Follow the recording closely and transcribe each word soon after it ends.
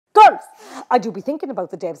Girls, I do be thinking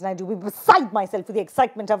about the Debs and I do be beside myself with the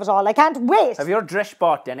excitement of it all. I can't wait. Have your dress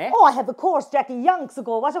bought then, eh? Oh, I have, of course, Jackie, yonks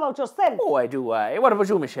ago. What about yourself? Oh, I do, What about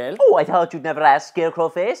you, MacHale? Oh, I thought you'd never ask, Scarecrow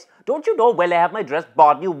Face. Don't you know well I have my dress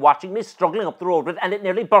bought and you watching me struggling up the road with it and it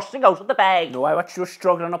nearly bursting out of the bag? No, I watched you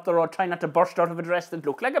struggling up the road trying not to burst out of a dress that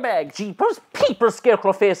looked like a bag. Jeepers, peepers,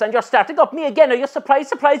 Scarecrow Face, and you're starting up me again. Are you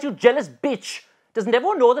surprised, you jealous bitch? Doesn't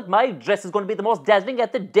everyone know that my dress is going to be the most dazzling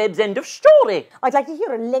at the Debs end of story? I'd like to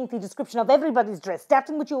hear a lengthy description of everybody's dress,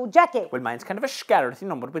 starting with you, Jackie. Well, mine's kind of a scarlet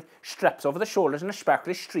number with straps over the shoulders and a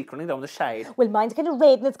sparkly streak running down the side. Well, mine's kind of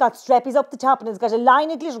red and it's got strappies up the top and it's got a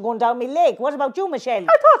line of glitter going down my leg. What about you, MacHale?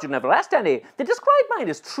 I thought you'd never asked any. They described mine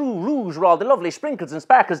as true rouge with all the lovely sprinkles and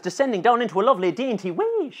sparkles descending down into a lovely dainty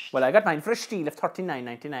waist. Well, I got mine for a steal of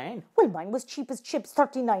 $39.99. Well, mine was cheap as chips,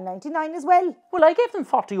 $39.99 as well. Well, I gave them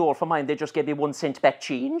 €40 for mine. They just gave me 1 cent back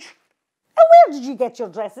change. And where did you get your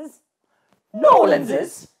dresses? Nolan's. And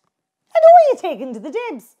who are you taking to the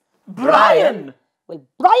Debs? Brian! Well,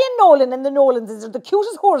 Brian Nolan and the Nolanses are the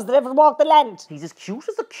cutest whores that ever walked the land. He's as cute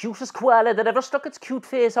as the cutest koala that ever stuck its cute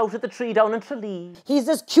face out of the tree down in Tralee. He's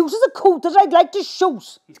as cute as a coot that I'd like to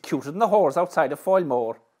shoot. He's cuter than the whores outside of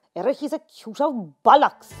Foilmore. Eric, he's a cute old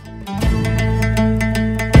bollocks.